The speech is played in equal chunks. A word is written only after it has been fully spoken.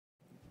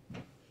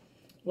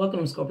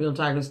Welcome to Scorpio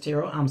Tiger's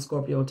Tarot. I'm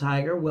Scorpio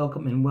Tiger.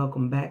 Welcome and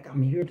welcome back.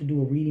 I'm here to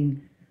do a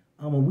reading,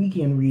 a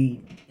weekend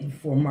read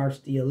for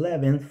March the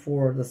 11th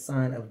for the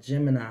sign of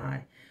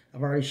Gemini.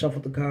 I've already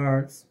shuffled the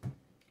cards,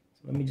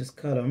 so let me just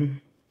cut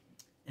them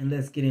and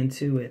let's get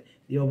into it.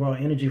 The overall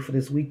energy for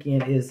this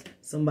weekend is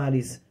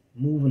somebody's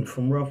moving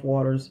from rough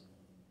waters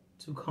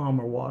to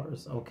calmer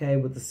waters, okay,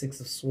 with the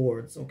Six of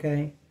Swords,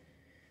 okay?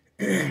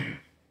 I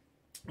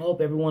hope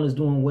everyone is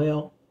doing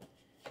well.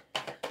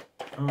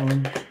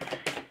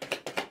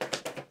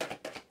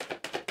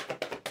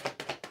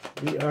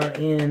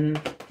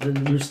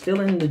 You're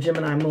still in the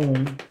Gemini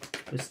moon.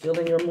 You're still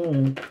in your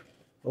moon.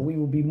 But we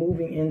will be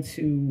moving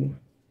into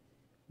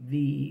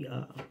the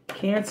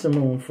Cancer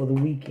moon for the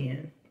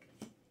weekend.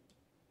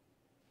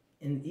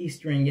 In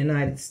Eastern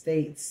United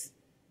States,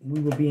 we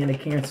will be in the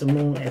Cancer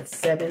moon at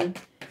 7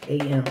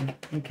 a.m.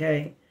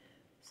 Okay?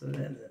 So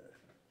then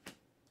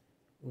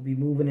we'll be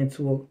moving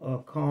into a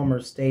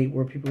calmer state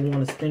where people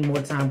want to spend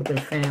more time with their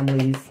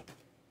families,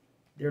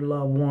 their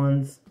loved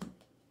ones.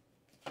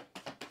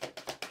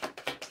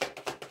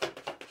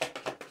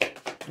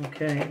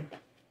 Okay.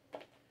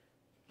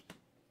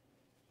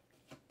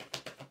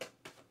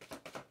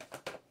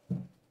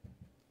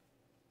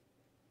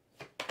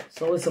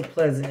 So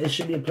it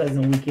should be a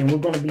pleasant weekend. We're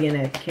going to be in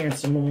that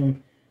Cancer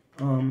moon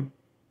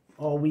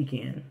all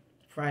weekend.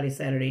 Friday,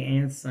 Saturday,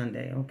 and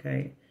Sunday,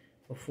 okay?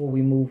 Before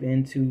we move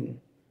into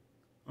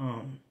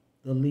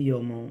the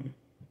Leo moon.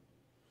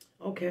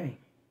 Okay.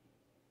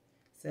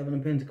 7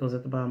 of Pentacles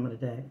at the bottom of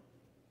the deck.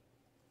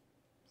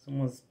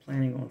 Someone's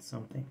planning on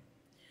something.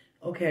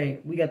 Okay,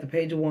 we got the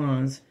Page of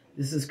Wands.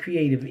 This is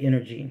creative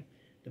energy.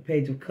 The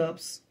Page of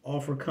Cups,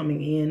 offer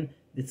coming in.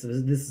 This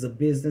is a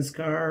business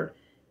card.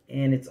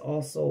 And it's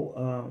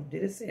also,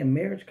 did it say a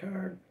marriage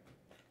card?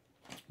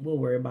 We'll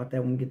worry about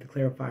that when we get the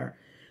clarifier.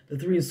 The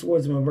Three of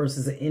Swords in reverse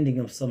is an ending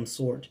of some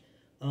sort.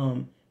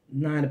 9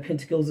 of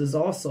Pentacles is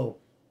also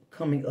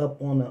coming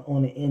up on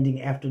an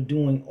ending after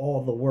doing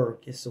all the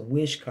work. It's a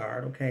wish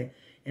card, okay?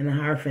 And the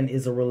Hierophant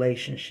is a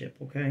relationship,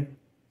 okay?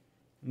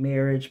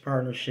 Marriage,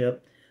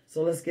 partnership.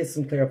 So let's get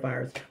some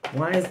clarifiers.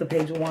 Why is the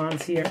Page of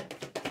Wands here?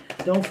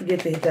 Don't forget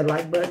to hit that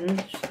like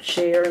button,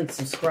 share, and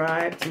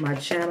subscribe to my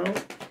channel.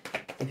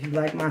 If you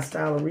like my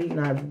style of reading,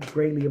 I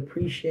greatly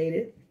appreciate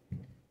it.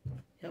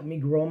 Help me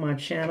grow my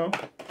channel.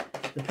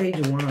 The Page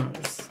of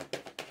Wands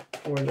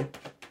for the...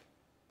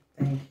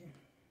 Thank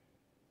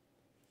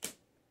you.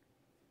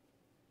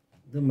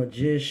 The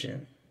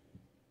Magician.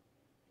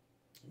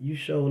 You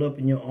showed up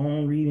in your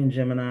own reading,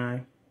 Gemini.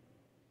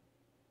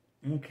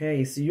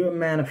 Okay, so you're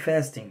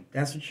manifesting.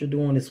 That's what you're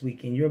doing this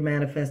weekend. You're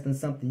manifesting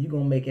something. You're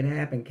going to make it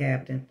happen,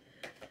 Captain.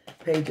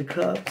 Page of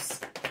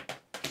Cups.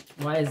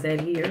 Why is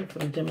that here for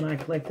the Gemini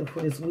Collective for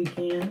this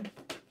weekend?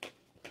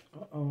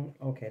 Uh-oh.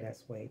 Okay,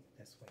 that's way too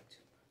much. That's way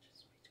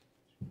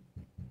too much.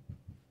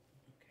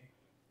 Okay,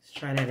 let's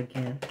try that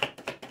again.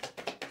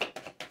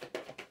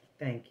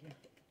 Thank you.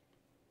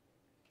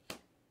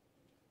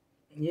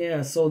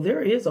 Yeah, so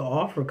there is an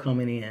offer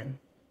coming in.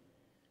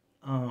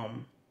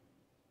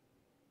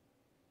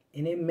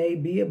 And it may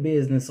be a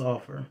business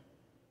offer.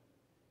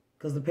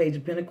 Because the Page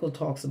of Pentacles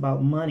talks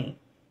about money.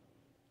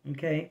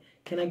 Okay?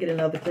 Can I get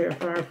another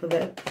clarifier for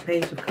that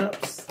Page of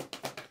Cups?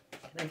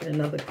 Can I get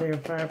another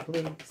clarifier,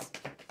 please?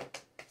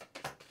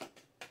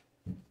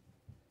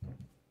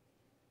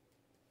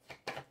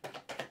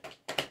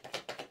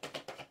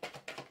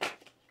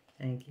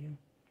 Thank you.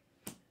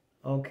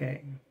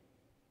 Okay.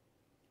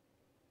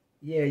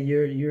 Yeah,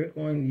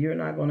 you're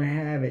not going to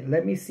have it.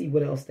 Let me see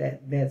what else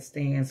that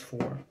stands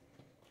for.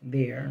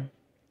 There.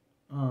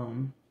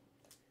 What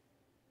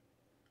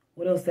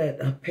else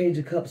that Page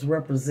of Cups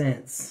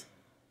represents?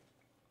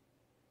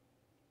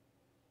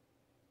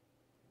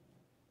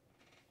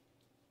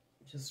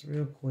 Just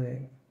real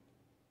quick.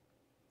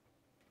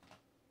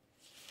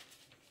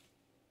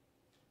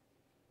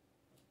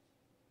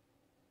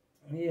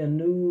 Yeah,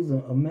 news,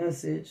 a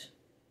message,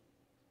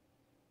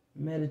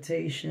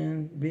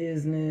 meditation,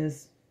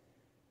 business,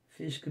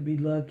 fish could be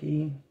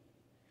lucky.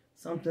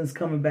 Something's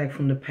coming back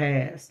from the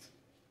past.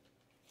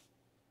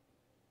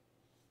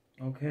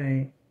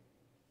 Okay.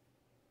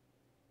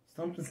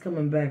 Something's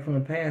coming back from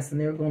the past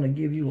and they're going to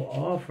give you an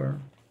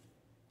offer.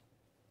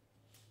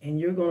 And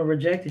you're going to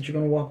reject it. You're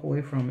going to walk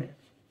away from it,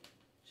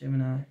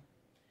 Gemini.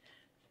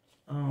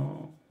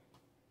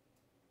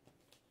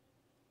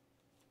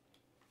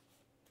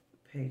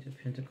 Page of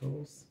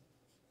Pentacles.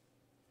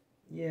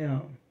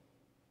 Yeah.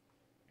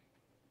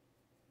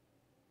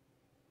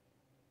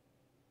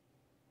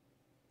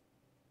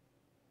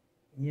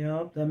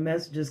 Yep, that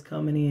message is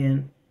coming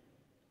in.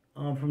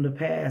 From the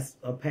past,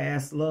 a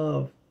past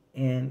love,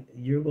 and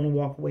you're going to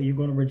walk away. You're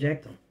going to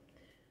reject them.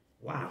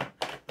 Wow.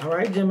 All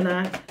right,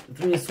 Gemini, the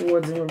Three of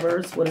Swords in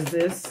reverse. What is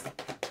this?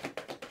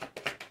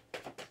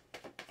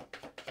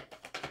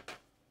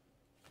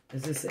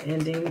 Is this an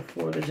ending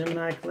for the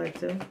Gemini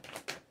Collective?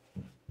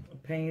 A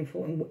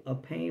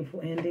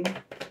painful ending?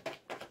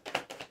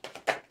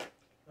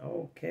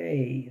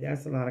 Okay,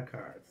 that's a lot of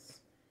cards.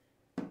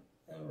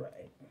 All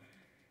right.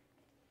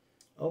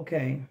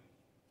 Okay.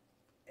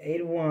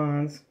 Eight of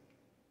Wands,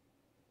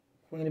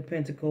 Queen of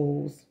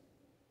Pentacles.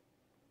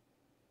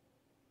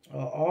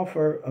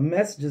 A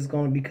message is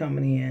going to be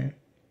coming in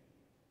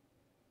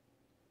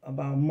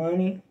about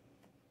money,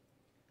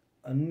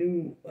 a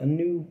new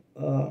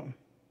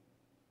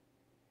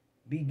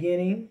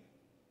beginning.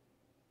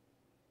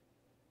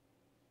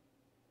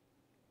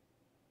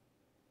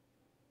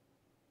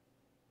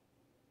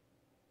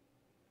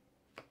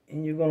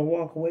 And you're going to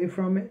walk away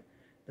from it.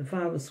 The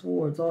Five of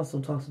Swords also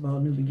talks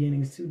about new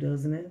beginnings too,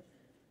 doesn't it?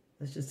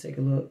 Let's just take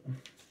a look.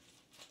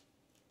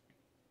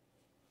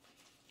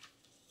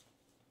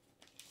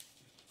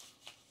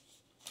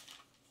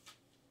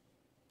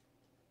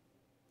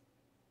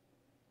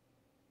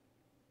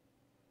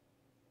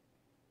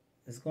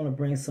 It's going to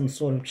bring some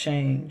sort of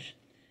change.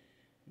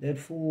 That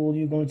Fool,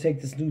 you're going to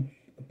take this new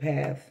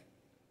path.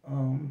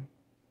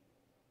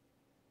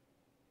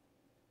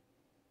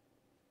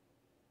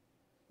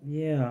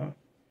 Yeah.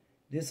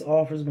 This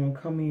offer is going to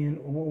come in.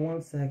 Well,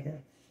 1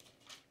 second.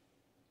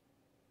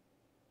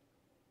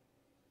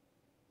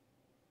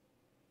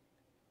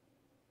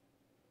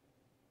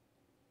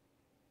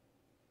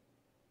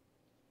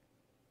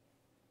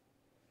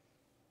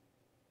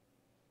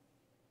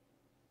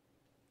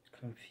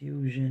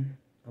 Confusion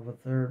of a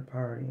third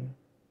party.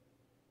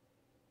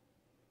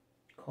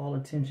 Call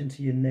attention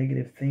to your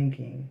negative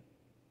thinking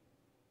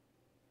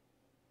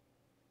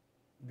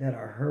that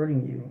are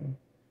hurting you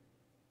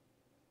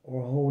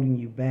or holding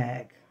you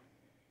back.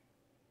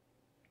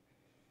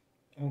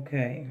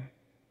 Okay.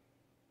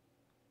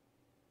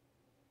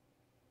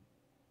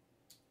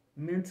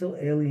 Mental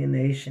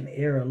alienation,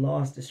 error,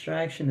 loss,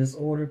 distraction,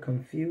 disorder,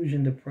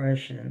 confusion,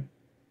 depression.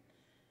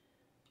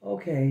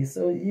 Okay,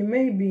 so you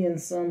may be in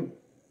some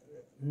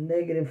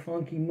negative,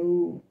 funky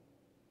mood.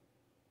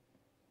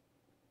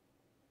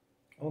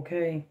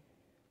 Okay,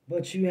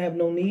 but you have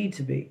no need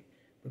to be,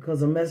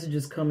 because a message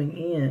is coming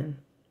in.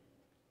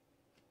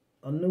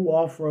 A new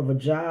offer of a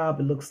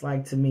job, it looks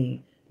like to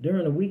me,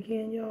 during the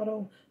weekend, y'all,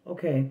 though.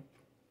 Okay,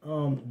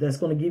 that's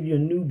going to give you a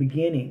new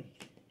beginning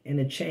and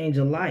a change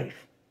of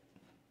life.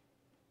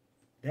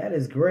 That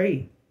is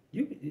great.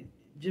 You,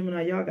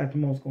 Gemini, y'all got the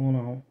most going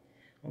on.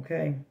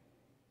 Okay.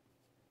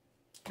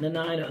 The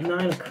nine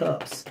of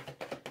Cups.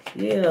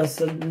 Yeah,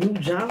 it's a new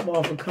job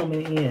offer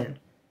coming in.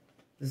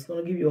 It's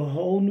going to give you a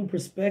whole new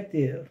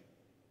perspective.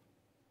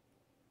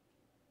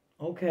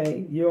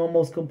 Okay, you're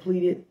almost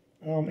completed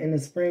in the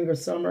spring or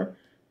summer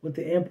with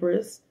the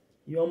Empress.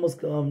 You're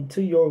almost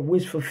to your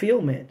wish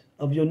fulfillment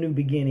of your new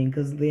beginning,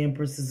 because the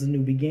Empress is a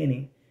new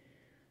beginning.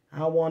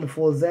 How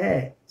wonderful is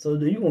that? So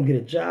you're going to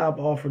get a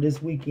job offer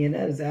this weekend.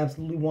 That is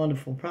absolutely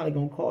wonderful. Probably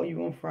going to call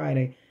you on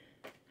Friday.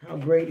 How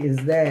great is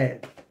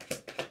that?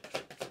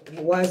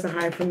 Why is the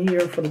high from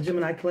here for the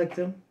Gemini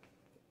Collective?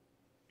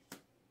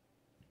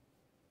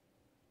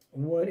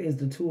 What is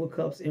the Two of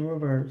Cups in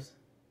reverse?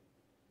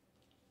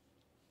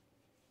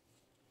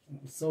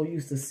 I'm so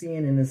used to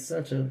seeing it in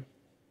such a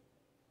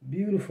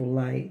beautiful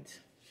light.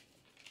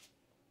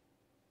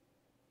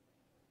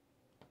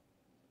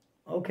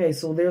 Okay,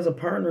 so there's a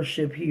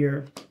partnership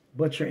here,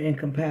 but you're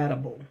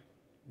incompatible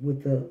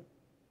with the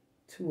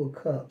Two of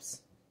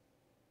Cups.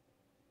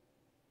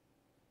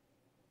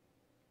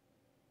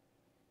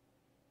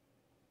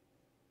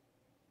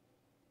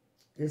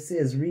 It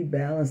says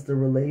rebalance the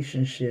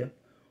relationship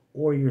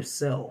or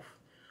yourself.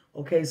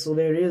 Okay, so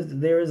there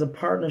is a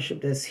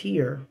partnership that's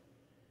here,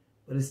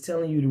 but it's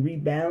telling you to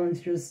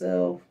rebalance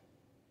yourself,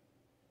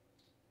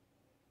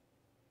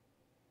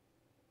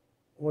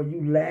 or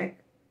you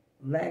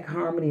lack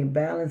harmony and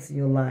balance in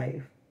your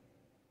life.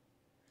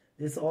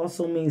 This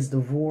also means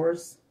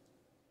divorce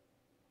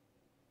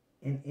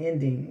and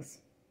endings.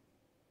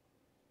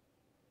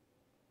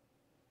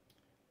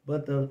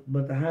 But the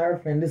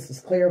Hierophant, this is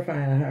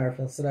clarifying the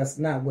Hierophant, so that's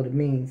not what it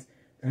means.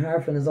 The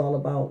Hierophant is all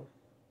about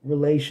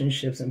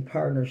relationships and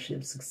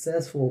partnerships,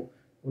 successful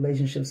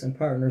relationships and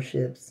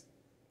partnerships.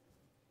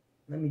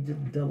 Let me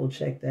just double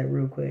check that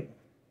real quick.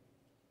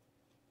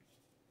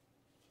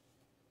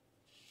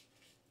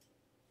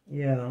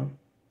 Yeah,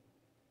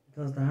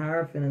 because the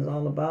Hierophant is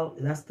all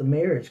about, that's the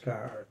marriage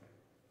card.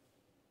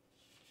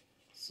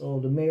 So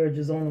the marriage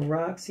is on the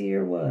rocks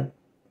here, what?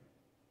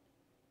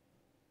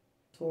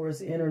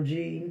 Taurus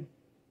energy.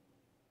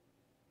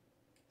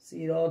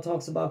 See, it all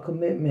talks about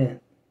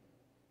commitment,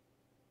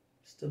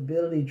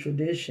 stability,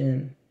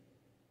 tradition,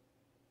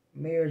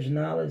 marriage,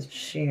 knowledge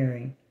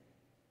sharing,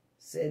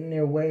 set in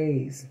their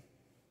ways,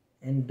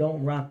 and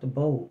don't rock the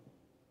boat.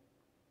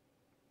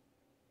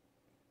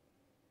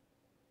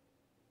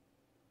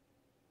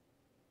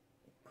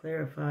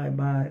 Clarified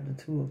by the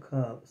Two of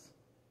Cups.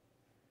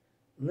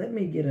 Let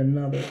me get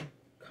another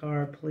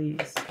card,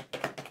 please,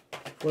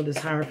 for this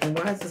Hierophant.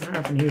 Why is this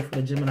Hierophant here for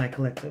the Gemini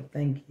Collective?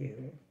 Thank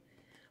you.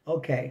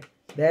 Okay,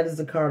 that is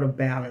the card of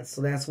balance.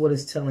 So that's what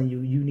it's telling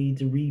you. You need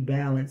to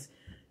rebalance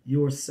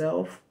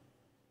yourself,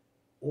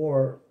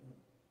 or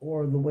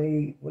the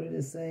way, what did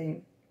it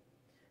say?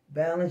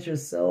 Balance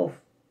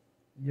yourself,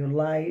 your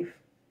life,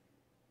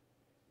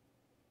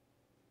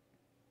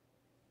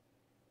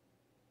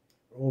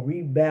 or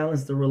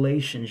rebalance the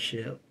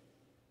relationship.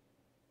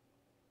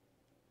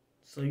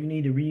 So you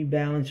need to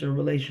rebalance your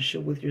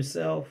relationship with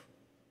yourself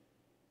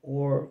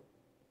or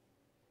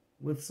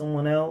with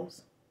someone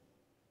else.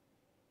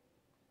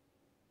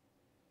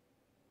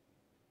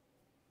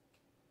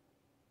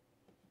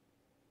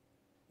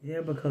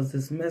 Yeah, because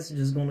this message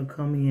is going to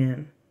come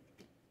in.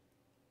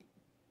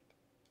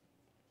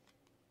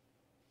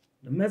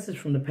 The message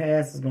from the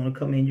past is going to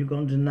come in. You're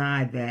going to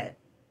deny that.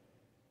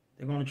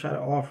 They're going to try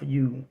to offer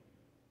you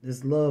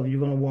this love.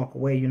 You're going to walk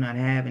away. You're not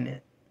having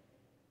it.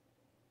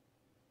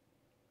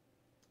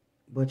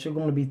 But you're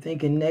going to be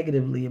thinking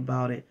negatively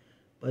about it.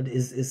 But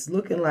it's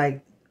looking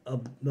like a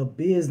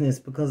business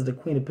because of the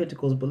Queen of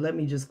Pentacles. But let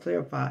me just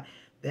clarify.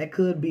 That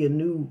could be a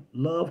new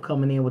love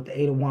coming in with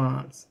the Eight of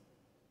Wands.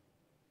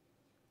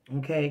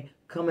 Okay?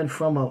 Coming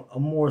from a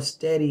more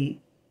steady,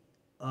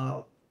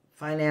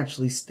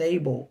 financially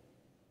stable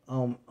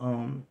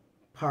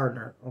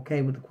partner.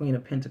 Okay? With the Queen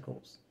of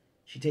Pentacles.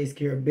 She takes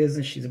care of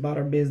business. She's about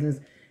her business.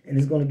 And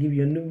is going to give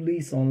you a new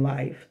lease on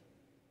life.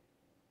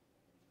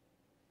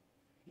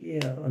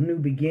 Yeah, a new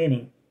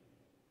beginning.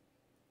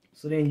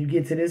 So then you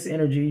get to this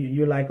energy,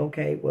 you're like,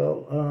 okay,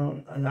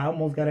 well, I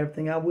almost got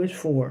everything I wish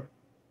for.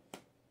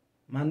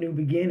 My new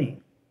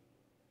beginning.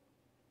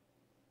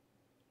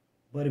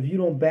 But if you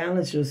don't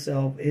balance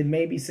yourself, it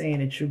may be saying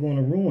that you're going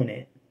to ruin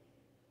it.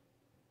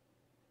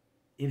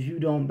 If you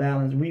don't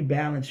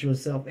rebalance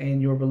yourself and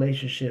your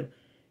relationship.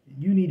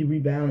 You need to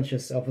rebalance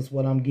yourself is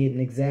what I'm getting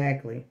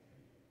exactly.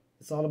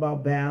 It's all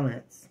about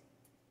balance.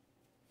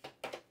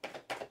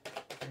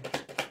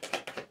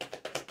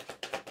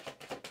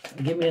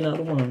 Give me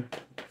another one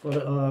for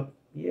the,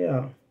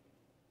 yeah.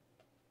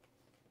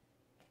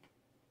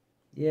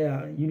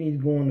 Yeah, you need to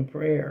go into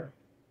prayer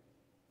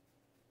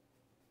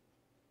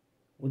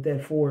with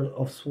that Four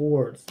of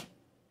Swords.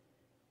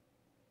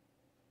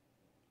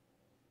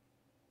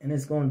 And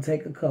it's going to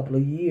take a couple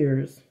of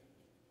years.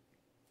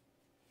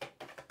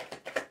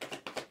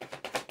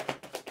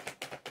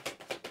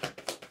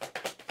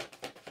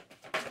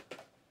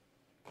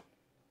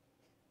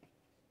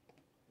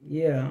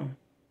 Yeah.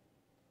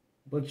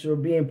 But you're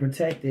being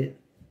protected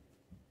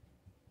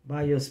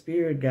by your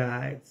spirit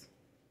guides.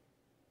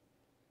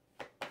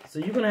 So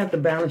you're going to have to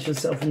balance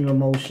yourself and your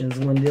emotions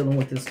when dealing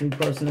with this new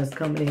person that's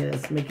coming in,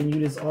 that's making you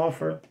this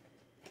offer.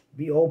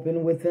 Be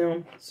open with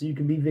them so you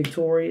can be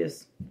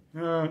victorious.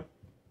 Yeah,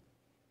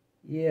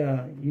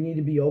 you need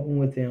to be open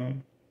with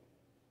them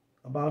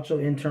about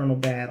your internal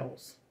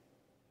battles.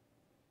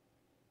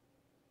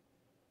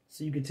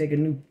 So you can take a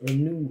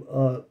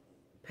new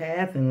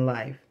path in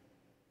life.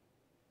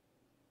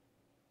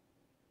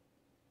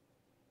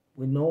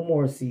 With no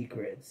more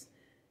secrets.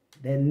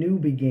 That new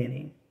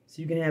beginning.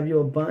 So you can have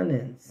your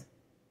abundance.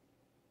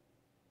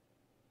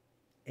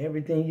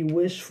 Everything you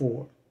wish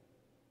for.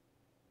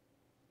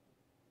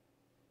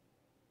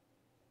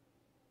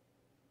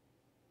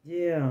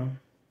 Yeah.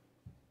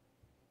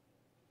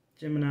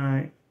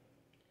 Gemini.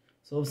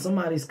 So if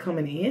somebody's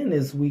coming in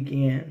this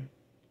weekend,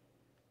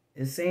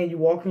 it's saying you're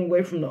walking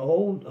away from the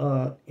old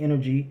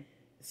energy.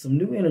 Some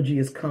new energy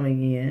is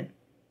coming in.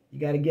 You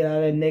got to get out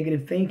of that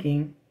negative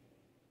thinking.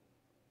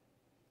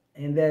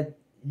 And that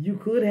you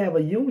could have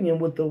a union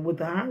with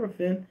the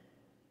Hierophant,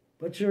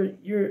 but you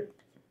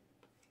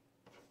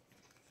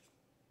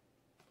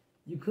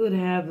could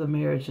have the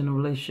marriage and the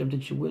relationship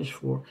that you wish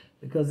for,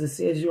 because it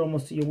says you're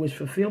almost to your wish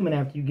fulfillment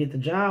after you get the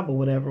job or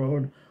whatever,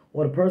 or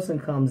the person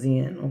comes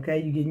in. Okay,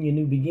 you're getting your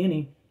new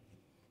beginning,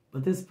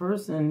 but this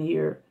person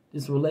here,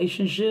 this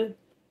relationship,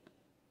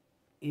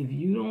 if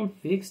you don't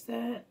fix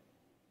that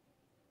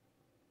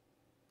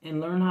and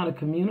learn how to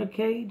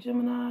communicate,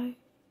 Gemini,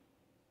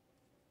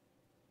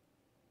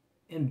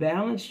 and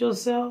balance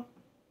yourself,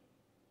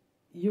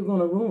 you're going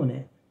to ruin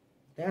it.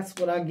 That's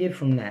what I get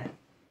from that.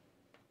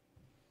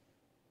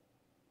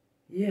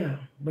 Yeah,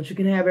 but you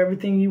can have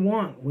everything you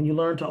want when you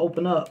learn to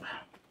open up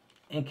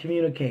and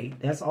communicate.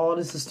 That's all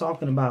this is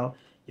talking about.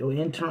 Your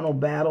internal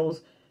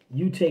battles,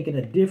 you taking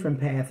a different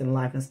path in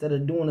life instead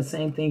of doing the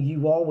same thing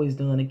you've always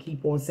done and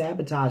keep on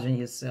sabotaging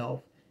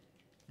yourself.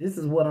 This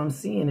is what I'm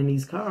seeing in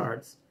these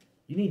cards.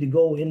 You need to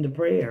go into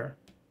prayer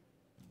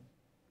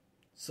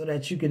so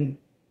that you can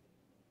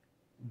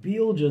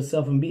build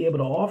yourself and be able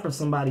to offer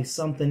somebody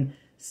something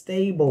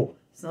stable,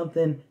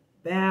 something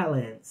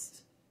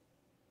balanced.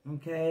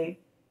 Okay?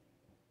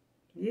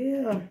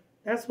 Yeah,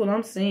 that's what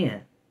I'm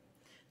saying.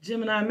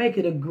 Gemini, make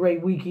it a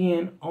great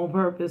weekend on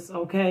purpose,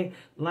 okay?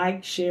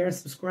 Like, share, and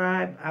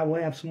subscribe. I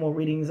will have some more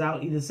readings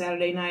out either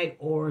Saturday night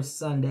or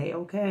Sunday,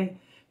 okay?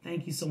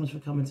 Thank you so much for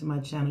coming to my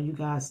channel. You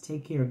guys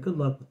take care. Good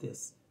luck with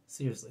this.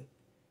 Seriously.